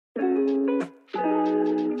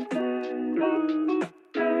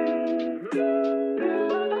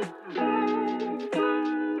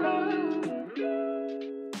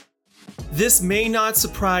This may not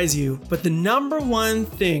surprise you, but the number one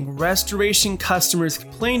thing restoration customers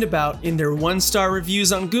complained about in their one-star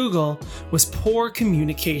reviews on Google was poor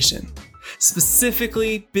communication.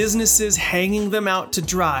 Specifically, businesses hanging them out to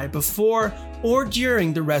dry before or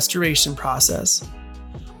during the restoration process.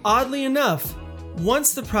 Oddly enough,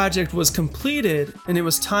 once the project was completed and it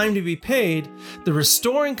was time to be paid, the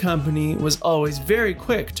restoring company was always very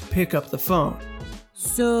quick to pick up the phone.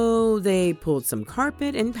 So they pulled some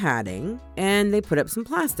carpet and padding, and they put up some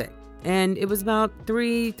plastic. And it was about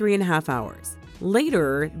 3.5 hours.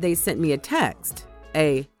 Later, they sent me a text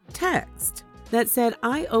that said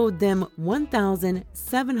I owed them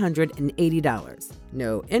 $1,780.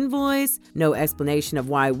 No invoice, no explanation of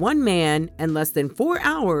why one man in less than 4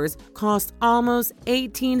 hours cost almost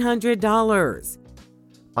 $1,800.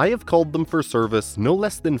 I have called them for service no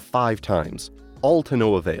less than 5 times, all to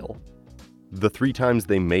no avail. The 3 times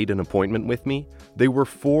they made an appointment with me, they were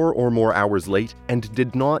 4 or more hours late and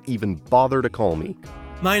did not even bother to call me.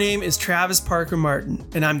 My name is Travis Parker Martin,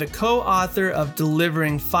 and I'm the co-author of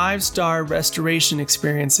Delivering 5-Star Restoration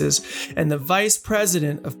Experiences and the Vice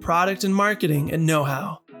President of Product and Marketing at Know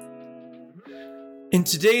How. In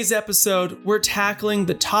today's episode, we're tackling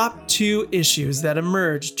the top 2 issues that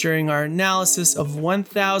emerged during our analysis of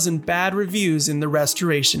 1,000 bad reviews in the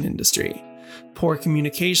restoration industry: poor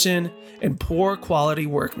communication and poor quality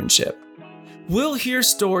workmanship. We'll hear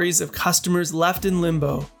stories of customers left in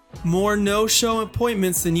limbo, more no-show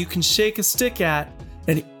appointments than you can shake a stick at,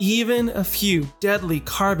 and even a few deadly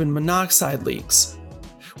carbon monoxide leaks.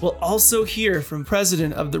 We'll also hear from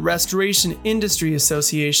President of the Restoration Industry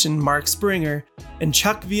Association, Mark Springer, and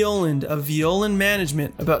Chuck Violand of Violand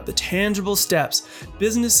Management about the tangible steps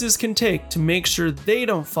businesses can take to make sure they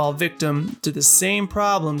don't fall victim to the same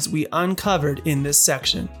problems we uncovered in this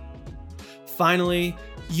section. Finally,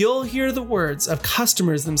 you'll hear the words of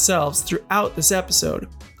customers themselves throughout this episode.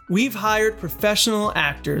 We've hired professional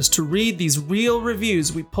actors to read these real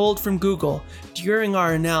reviews we pulled from Google during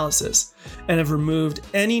our analysis, and have removed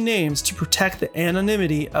any names to protect the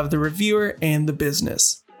anonymity of the reviewer and the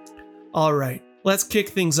business. All right, let's kick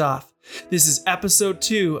things off. This is episode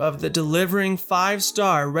 2 of the Delivering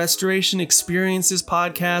 5-Star Restoration Experiences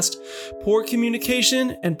podcast: Poor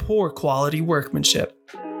Communication and Poor Quality Workmanship.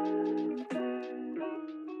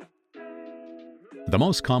 The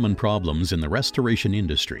most common problems in the restoration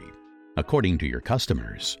industry, according to your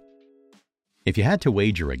customers. If you had to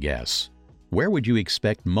wager a guess, where would you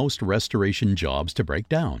expect most restoration jobs to break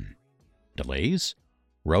down? Delays?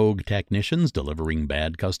 Rogue technicians delivering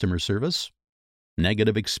bad customer service?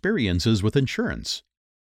 Negative experiences with insurance?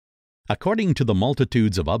 According to the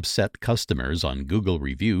multitudes of upset customers on Google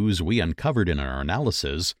reviews we uncovered in our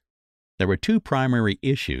analysis, there were 2 primary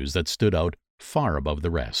issues that stood out far above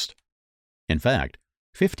the rest. In fact,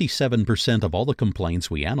 57% of all the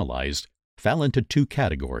complaints we analyzed fell into 2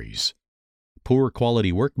 categories: poor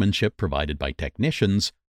quality workmanship provided by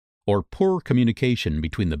technicians, or poor communication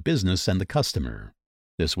between the business and the customer.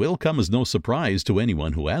 This will come as no surprise to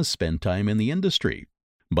anyone who has spent time in the industry,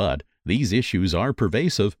 but these issues are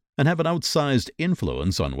pervasive and have an outsized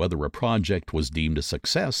influence on whether a project was deemed a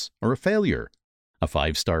success or a failure, a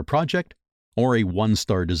 5-star project or a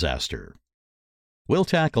 1-star disaster. We'll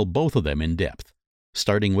tackle both of them in depth,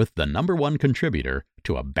 starting with the number 1 contributor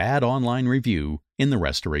to a bad online review in the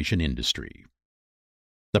restoration industry: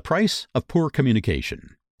 the price of poor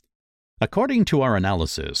communication. According to our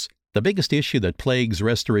analysis, the biggest issue that plagues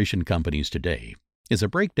restoration companies today is a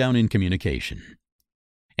breakdown in communication.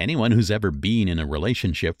 Anyone who's ever been in a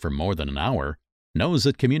relationship for more than an hour knows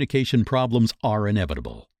that communication problems are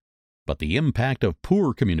inevitable. But the impact of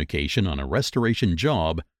poor communication on a restoration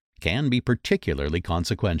job can be particularly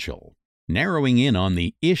consequential. Narrowing in on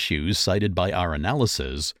the issues cited by our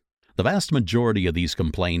analysis, the vast majority of these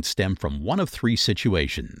complaints stem from one of 3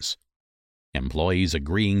 situations: employees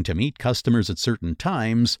agreeing to meet customers at certain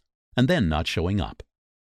times and then not showing up;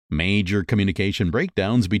 major communication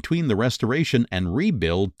breakdowns between the restoration and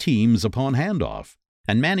rebuild teams upon handoff;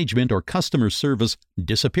 and management or customer service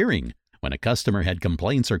disappearing when a customer had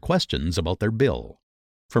complaints or questions about their bill.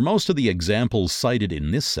 For most of the examples cited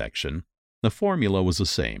in this section, the formula was the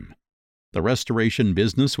same. The restoration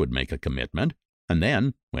business would make a commitment, and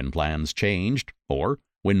then, when plans changed, or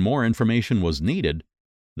when more information was needed,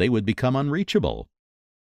 they would become unreachable.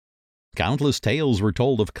 Countless tales were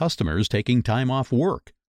told of customers taking time off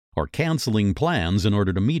work, or canceling plans in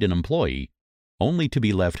order to meet an employee, only to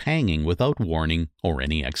be left hanging without warning or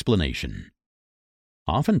any explanation.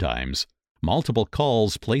 Oftentimes, multiple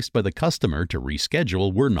calls placed by the customer to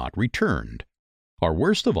reschedule were not returned, or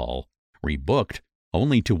worst of all, rebooked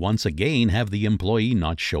only to once again have the employee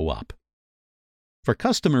not show up. For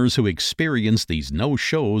customers who experience these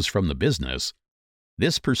no-shows from the business,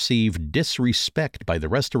 this perceived disrespect by the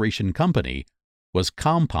restoration company was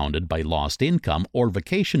compounded by lost income or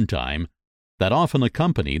vacation time that often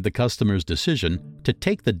accompanied the customer's decision to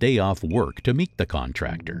take the day off work to meet the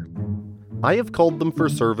contractor. I have called them for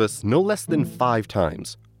service no less than 5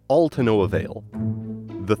 times, all to no avail.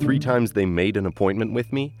 The 3 times they made an appointment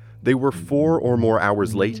with me, they were 4 or more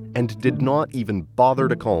hours late and did not even bother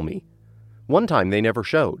to call me. One time they never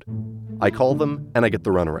showed. I call them and I get the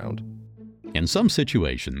runaround. In some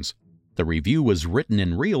situations, the review was written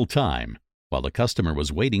in real time while the customer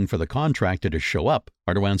was waiting for the contractor to show up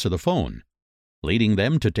or to answer the phone, leading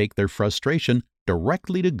them to take their frustration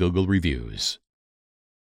directly to Google Reviews.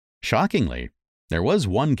 Shockingly, there was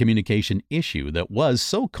one communication issue that was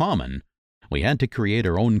so common, we had to create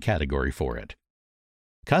our own category for it.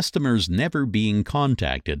 Customers never being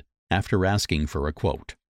contacted after asking for a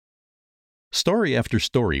quote. Story after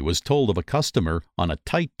story was told of a customer on a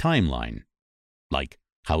tight timeline, like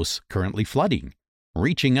house currently flooding,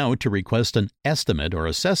 reaching out to request an estimate or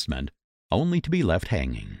assessment, only to be left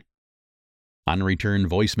hanging. Unreturned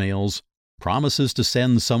voicemails, promises to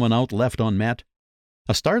send someone out left unmet.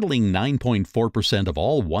 A startling 9.4% of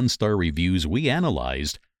all one-star reviews we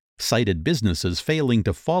analyzed cited businesses failing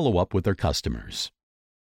to follow up with their customers.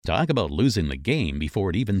 Talk about losing the game before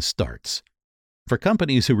it even starts. For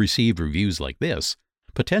companies who received reviews like this,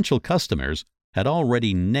 potential customers had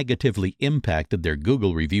already negatively impacted their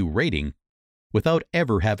Google review rating without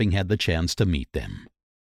ever having had the chance to meet them.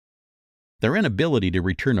 Their inability to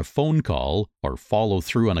return a phone call or follow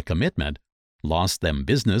through on a commitment lost them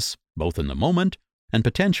business both in the moment and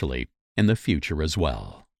potentially in the future as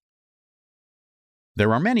well.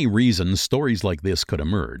 There are many reasons stories like this could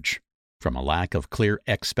emerge, from a lack of clear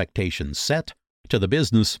expectations set to the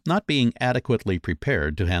business not being adequately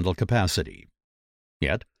prepared to handle capacity.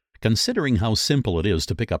 Yet, considering how simple it is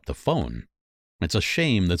to pick up the phone, it's a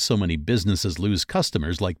shame that so many businesses lose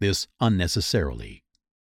customers like this unnecessarily,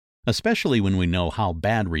 especially when we know how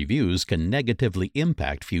bad reviews can negatively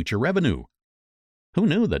impact future revenue. Who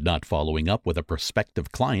knew that not following up with a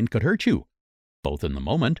prospective client could hurt you, both in the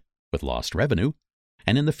moment, with lost revenue,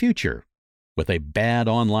 and in the future, with a bad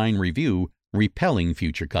online review repelling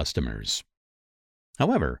future customers?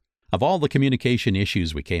 However, of all the communication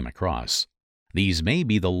issues we came across, these may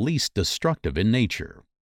be the least destructive in nature.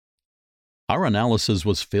 Our analysis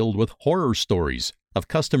was filled with horror stories of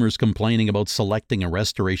customers complaining about selecting a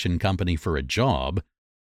restoration company for a job,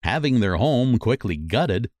 having their home quickly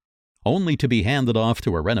gutted, only to be handed off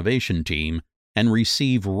to a renovation team and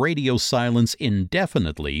receive radio silence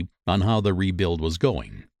indefinitely on how the rebuild was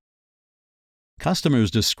going. Customers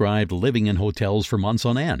described living in hotels for months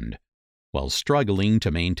on end, while struggling to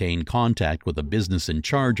maintain contact with the business in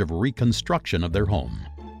charge of reconstruction of their home.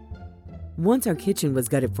 Once our kitchen was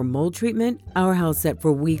gutted for mold treatment, our house sat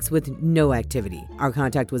for weeks with no activity. Our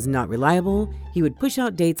contact was not reliable. He would push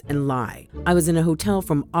out dates and lie. I was in a hotel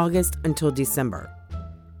from August until December.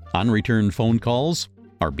 Unreturned phone calls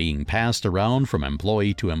are being passed around from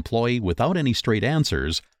employee to employee without any straight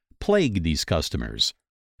answers plagued these customers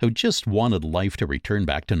who just wanted life to return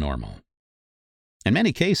back to normal. In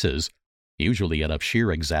many cases, usually out of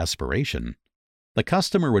sheer exasperation, the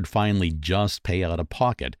customer would finally just pay out of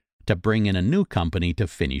pocket to bring in a new company to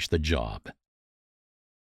finish the job.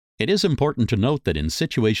 It is important to note that in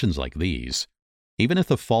situations like these, even if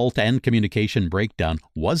the fault and communication breakdown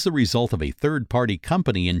was the result of a third-party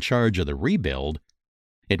company in charge of the rebuild,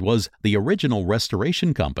 it was the original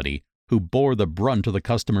restoration company who bore the brunt of the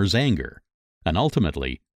customer's anger, and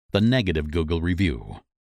ultimately, the negative Google review.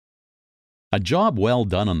 A job well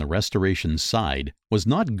done on the restoration side was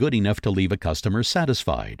not good enough to leave a customer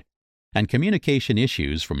satisfied, and communication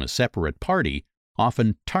issues from a separate party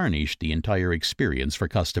often tarnished the entire experience for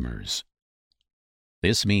customers.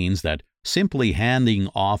 This means that simply handing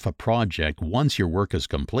off a project once your work is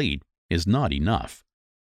complete is not enough.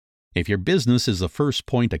 If your business is the first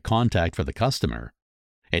point of contact for the customer,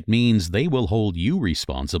 it means they will hold you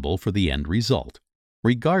responsible for the end result,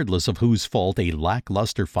 regardless of whose fault a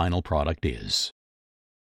lackluster final product is.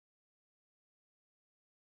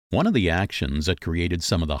 One of the actions that created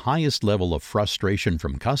some of the highest level of frustration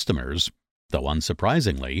from customers, though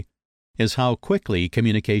unsurprisingly, is how quickly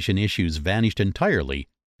communication issues vanished entirely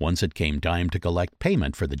once it came time to collect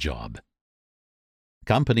payment for the job.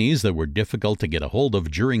 Companies that were difficult to get a hold of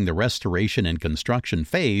during the restoration and construction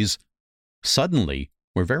phase suddenly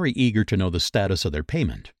were very eager to know the status of their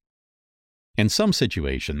payment. In some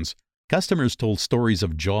situations, customers told stories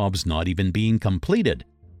of jobs not even being completed,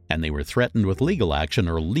 and they were threatened with legal action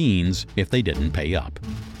or liens if they didn't pay up.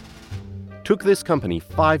 Took this company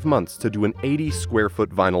 5 months to do an 80 square foot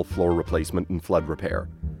vinyl floor replacement and flood repair.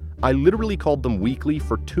 I literally called them weekly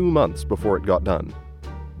for 2 months before it got done.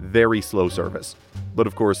 Very slow service. But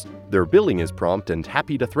of course, their billing is prompt and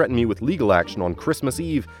happy to threaten me with legal action on Christmas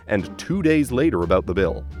Eve and 2 days later about the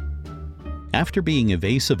bill. After being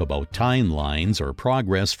evasive about timelines or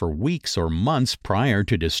progress for weeks or months prior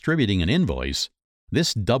to distributing an invoice,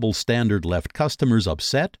 this double standard left customers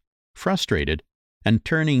upset, frustrated, and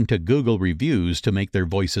turning to Google reviews to make their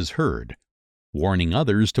voices heard, warning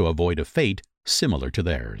others to avoid a fate similar to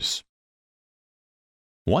theirs.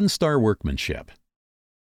 1-star workmanship.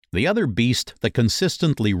 The other beast that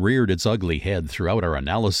consistently reared its ugly head throughout our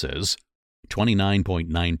analysis,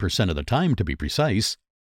 29.9% of the time to be precise,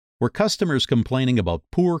 were customers complaining about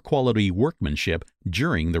poor quality workmanship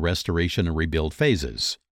during the restoration and rebuild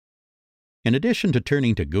phases. In addition to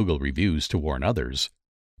turning to Google reviews to warn others,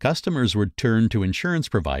 customers would turn to insurance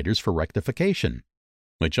providers for rectification,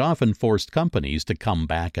 which often forced companies to come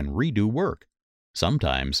back and redo work,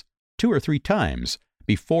 sometimes 2 or 3 times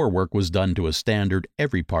before work was done to a standard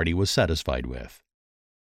every party was satisfied with.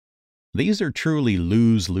 These are truly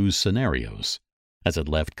lose-lose scenarios, as it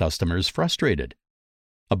left customers frustrated,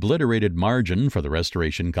 obliterated margin for the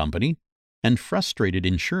restoration company, and frustrated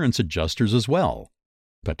insurance adjusters as well,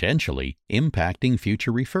 potentially impacting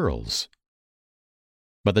future referrals.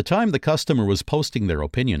 By the time the customer was posting their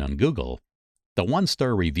opinion on Google, the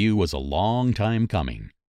 1-star review was a long time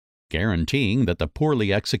coming, guaranteeing that the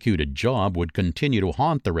poorly executed job would continue to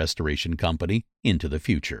haunt the restoration company into the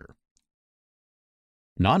future.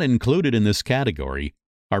 Not included in this category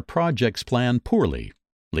are projects planned poorly,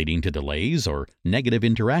 leading to delays or negative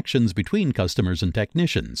interactions between customers and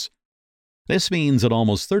technicians. This means that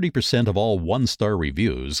almost 30% of all 1-star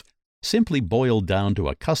reviews simply boil down to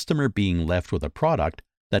a customer being left with a product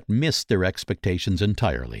that missed their expectations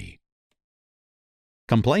entirely.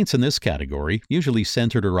 Complaints in this category usually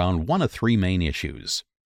centered around one of 3 main issues: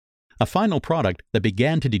 a final product that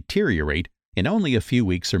began to deteriorate in only a few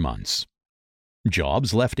weeks or months,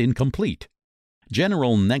 jobs left incomplete,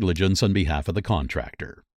 general negligence on behalf of the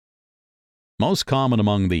contractor. Most common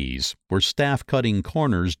among these were staff cutting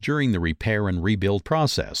corners during the repair and rebuild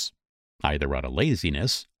process, either out of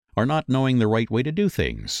laziness or not knowing the right way to do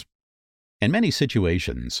things. In many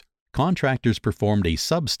situations, contractors performed a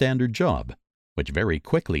substandard job, which very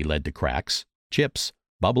quickly led to cracks, chips,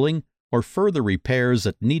 bubbling, or further repairs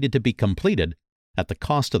that needed to be completed at the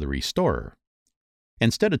cost of the restorer.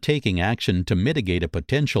 Instead of taking action to mitigate a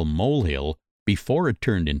potential molehill before it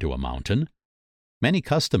turned into a mountain, many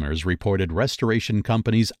customers reported restoration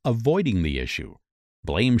companies avoiding the issue,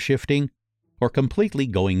 blame shifting, or completely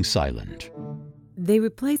going silent. They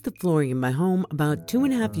replaced the flooring in my home about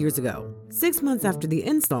 2.5 years ago. 6 months after the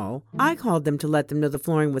install, I called them to let them know the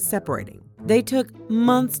flooring was separating. They took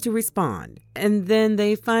months to respond, and then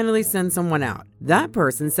they finally sent someone out. That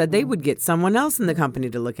person said they would get someone else in the company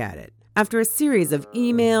to look at it. After a series of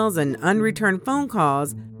emails and unreturned phone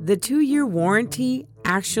calls, the 2-year warranty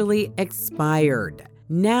actually expired.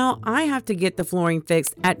 Now I have to get the flooring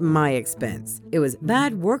fixed at my expense. It was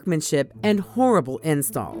bad workmanship and horrible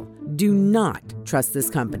install. Do not trust this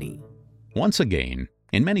company. Once again,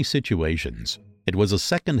 in many situations, it was the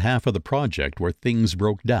second half of the project where things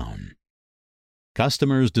broke down.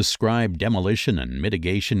 Customers described demolition and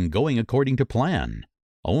mitigation going according to plan,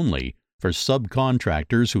 only for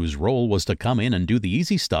subcontractors whose role was to come in and do the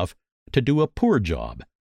easy stuff to do a poor job,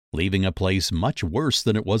 leaving a place much worse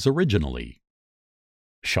than it was originally.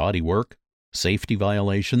 Shoddy work, safety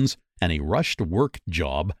violations, and a rushed work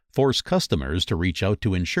job force customers to reach out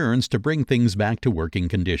to insurance to bring things back to working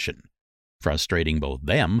condition, frustrating both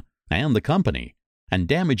them and the company, and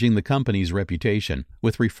damaging the company's reputation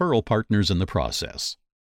with referral partners in the process.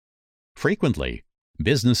 Frequently,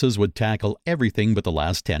 businesses would tackle everything but the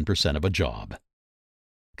last 10% of a job.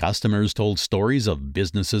 Customers told stories of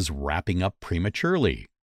businesses wrapping up prematurely,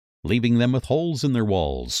 leaving them with holes in their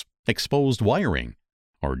walls, exposed wiring,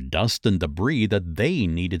 or dust and debris that they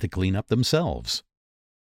needed to clean up themselves.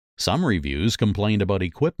 Some reviews complained about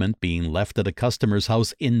equipment being left at a customer's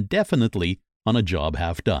house indefinitely on a job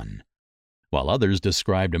half done, while others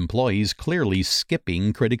described employees clearly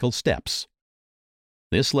skipping critical steps.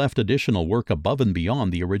 This left additional work above and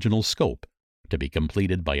beyond the original scope, to be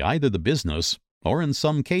completed by either the business or, in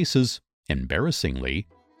some cases, embarrassingly,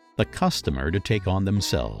 the customer to take on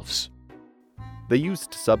themselves. They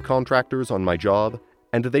used subcontractors on my job,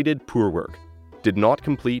 and they did poor work, did not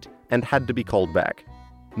complete, and had to be called back.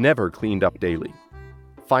 Never cleaned up daily.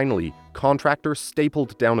 Finally, contractors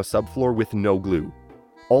stapled down a subfloor with no glue.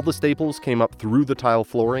 All the staples came up through the tile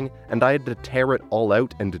flooring, and I had to tear it all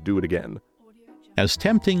out and do it again. As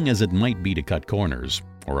tempting as it might be to cut corners,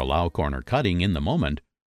 or allow corner cutting in the moment,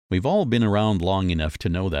 we've all been around long enough to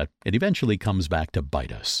know that it eventually comes back to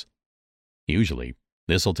bite us. Usually,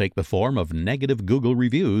 this will take the form of negative Google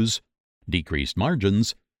reviews, decreased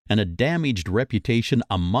margins, and a damaged reputation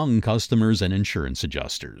among customers and insurance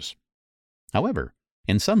adjusters. However,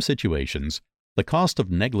 in some situations, the cost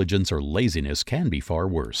of negligence or laziness can be far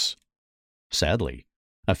worse. Sadly,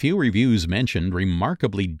 a few reviews mentioned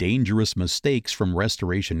remarkably dangerous mistakes from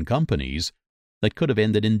restoration companies that could have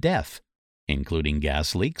ended in death, including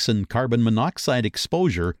gas leaks and carbon monoxide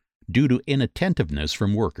exposure due to inattentiveness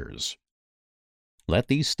from workers. Let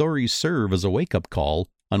these stories serve as a wake-up call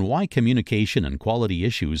on why communication and quality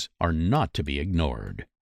issues are not to be ignored.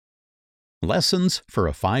 Lessons for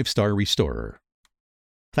a 5-star restorer.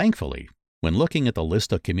 Thankfully, when looking at the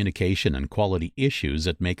list of communication and quality issues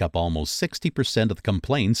that make up almost 60% of the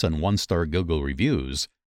complaints on 1-star Google reviews,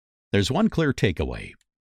 there's one clear takeaway.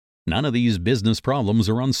 None of these business problems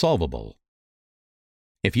are unsolvable.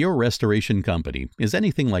 If your restoration company is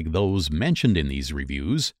anything like those mentioned in these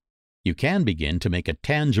reviews, you can begin to make a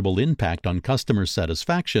tangible impact on customer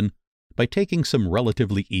satisfaction by taking some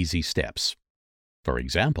relatively easy steps. For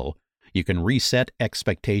example, you can reset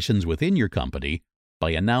expectations within your company by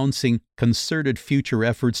announcing concerted future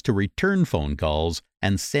efforts to return phone calls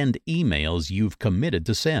and send emails you've committed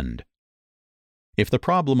to send. If the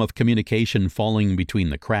problem of communication falling between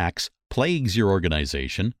the cracks plagues your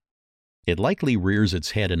organization, it likely rears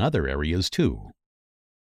its head in other areas too.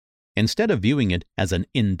 Instead of viewing it as an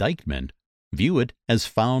indictment, view it as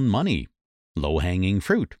found money, low-hanging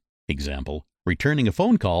fruit. Example, returning a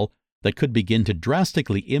phone call that could begin to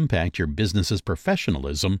drastically impact your business's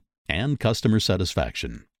professionalism and customer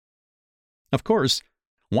satisfaction. Of course,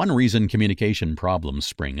 one reason communication problems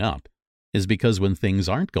spring up is because when things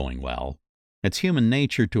aren't going well, it's human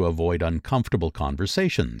nature to avoid uncomfortable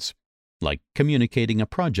conversations, like communicating a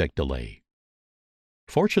project delay.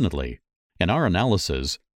 Fortunately, in our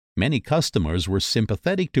analysis, many customers were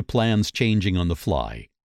sympathetic to plans changing on the fly,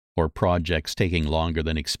 or projects taking longer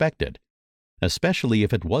than expected, especially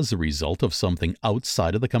if it was the result of something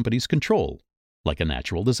outside of the company's control, like a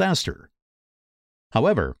natural disaster.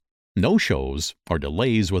 However, no-shows or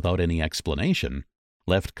delays without any explanation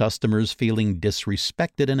left customers feeling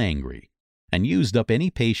disrespected and angry, and used up any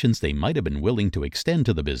patience they might have been willing to extend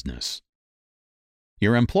to the business.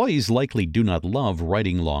 Your employees likely do not love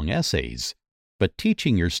writing long essays, but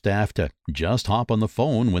teaching your staff to just hop on the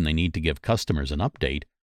phone when they need to give customers an update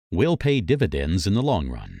will pay dividends in the long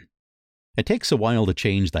run. It takes a while to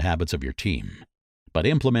change the habits of your team, but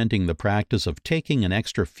implementing the practice of taking an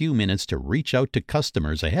extra few minutes to reach out to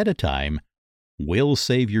customers ahead of time will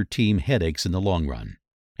save your team headaches in the long run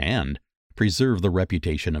and preserve the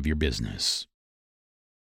reputation of your business.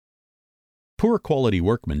 Poor quality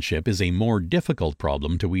workmanship is a more difficult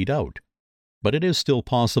problem to weed out, but it is still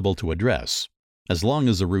possible to address, as long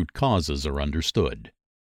as the root causes are understood.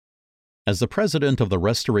 As the president of the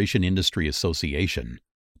Restoration Industry Association,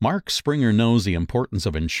 Mark Springer knows the importance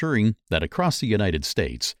of ensuring that across the United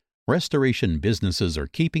States, restoration businesses are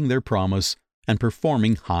keeping their promise and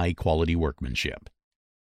performing high-quality workmanship.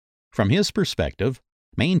 From his perspective,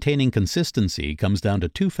 maintaining consistency comes down to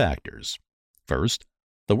 2 factors. First,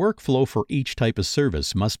 the workflow for each type of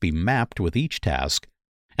service must be mapped with each task,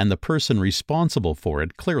 and the person responsible for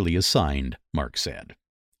it clearly assigned, Mark said.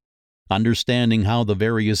 Understanding how the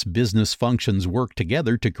various business functions work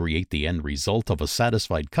together to create the end result of a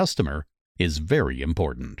satisfied customer is very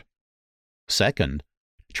important. Second,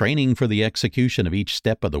 training for the execution of each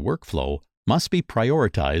step of the workflow must be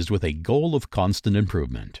prioritized with a goal of constant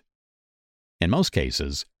improvement. In most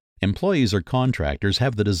cases, employees or contractors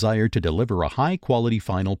have the desire to deliver a high-quality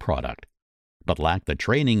final product, but lack the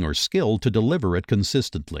training or skill to deliver it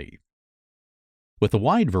consistently. With a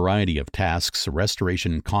wide variety of tasks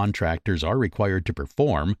restoration contractors are required to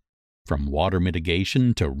perform, from water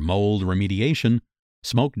mitigation to mold remediation,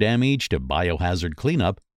 smoke damage to biohazard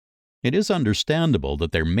cleanup, it is understandable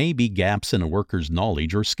that there may be gaps in a worker's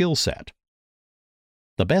knowledge or skill set.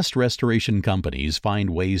 The best restoration companies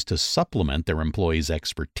find ways to supplement their employees'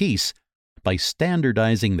 expertise by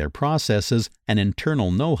standardizing their processes and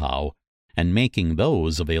internal know-how and making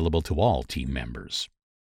those available to all team members.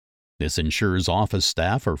 This ensures office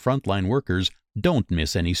staff or frontline workers don't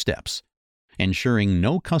miss any steps, ensuring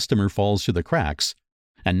no customer falls through the cracks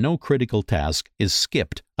and no critical task is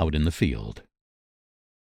skipped out in the field.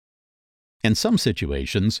 In some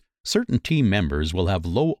situations, certain team members will have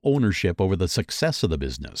low ownership over the success of the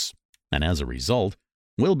business, and as a result,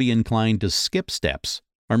 will be inclined to skip steps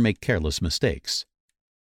or make careless mistakes.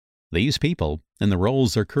 These people, in the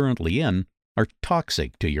roles they're currently in, are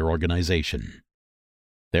toxic to your organization.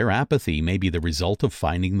 Their apathy may be the result of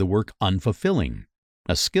finding the work unfulfilling,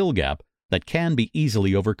 a skill gap that can be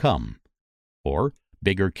easily overcome, or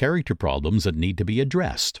bigger character problems that need to be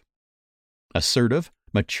addressed. Assertive,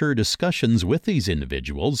 mature discussions with these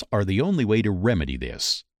individuals are the only way to remedy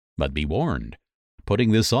this. But be warned,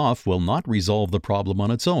 putting this off will not resolve the problem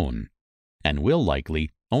on its own, and will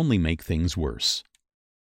likely only make things worse.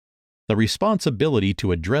 The responsibility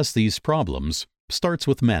to address these problems starts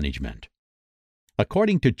with management.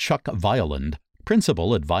 According to Chuck Violand,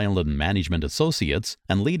 principal at Violand Management Associates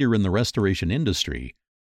and leader in the restoration industry,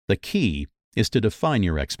 the key is to define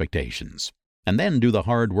your expectations, and then do the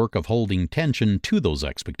hard work of holding tension to those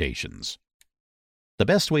expectations. The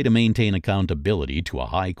best way to maintain accountability to a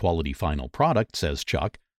high-quality final product, says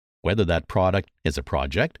Chuck, whether that product is a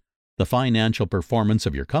project, the financial performance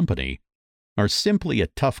of your company, or simply a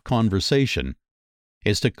tough conversation,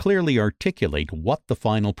 is to clearly articulate what the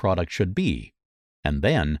final product should be, and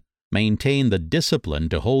then maintain the discipline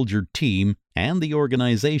to hold your team and the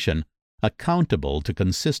organization accountable to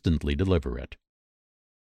consistently deliver it.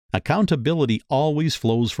 Accountability always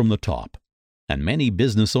flows from the top, and many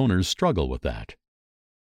business owners struggle with that.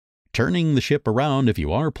 Turning the ship around if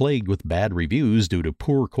you are plagued with bad reviews due to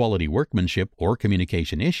poor quality workmanship or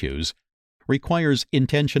communication issues requires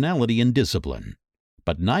intentionality and discipline,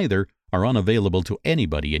 but neither are unavailable to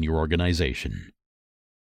anybody in your organization.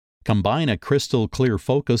 Combine a crystal clear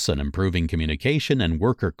focus on improving communication and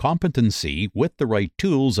worker competency with the right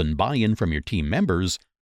tools and buy-in from your team members,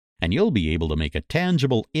 and you'll be able to make a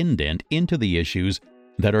tangible indent into the issues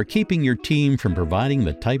that are keeping your team from providing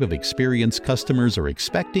the type of experience customers are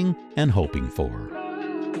expecting and hoping for.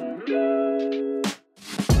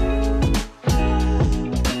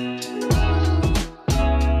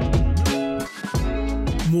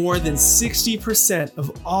 More than 60%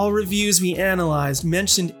 of all reviews we analyzed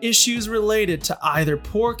mentioned issues related to either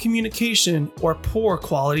poor communication or poor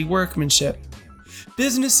quality workmanship.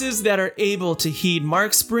 Businesses that are able to heed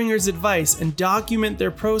Mark Springer's advice and document their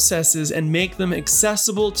processes and make them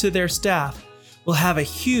accessible to their staff will have a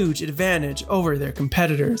huge advantage over their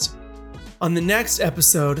competitors. On the next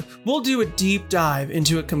episode, we'll do a deep dive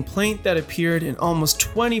into a complaint that appeared in almost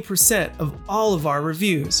 20% of all of our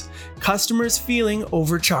reviews: customers feeling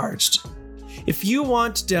overcharged. If you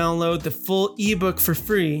want to download the full ebook for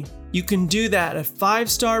free, you can do that at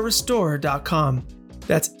 5starrestorer.com.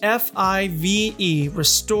 That's FIVE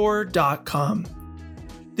restore.com.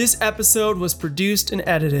 This episode was produced and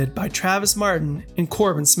edited by Travis Martin and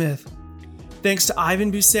Corbin Smith. Thanks to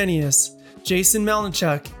Ivan Busenius, Jason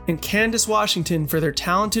Melnichuk, and Candace Washington for their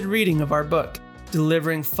talented reading of our book,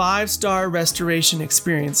 Delivering 5-Star Restoration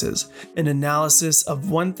Experiences, an analysis of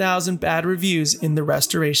 1,000 bad reviews in the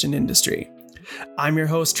restoration industry. I'm your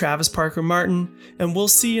host, Travis Parker Martin, and we'll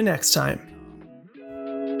see you next time.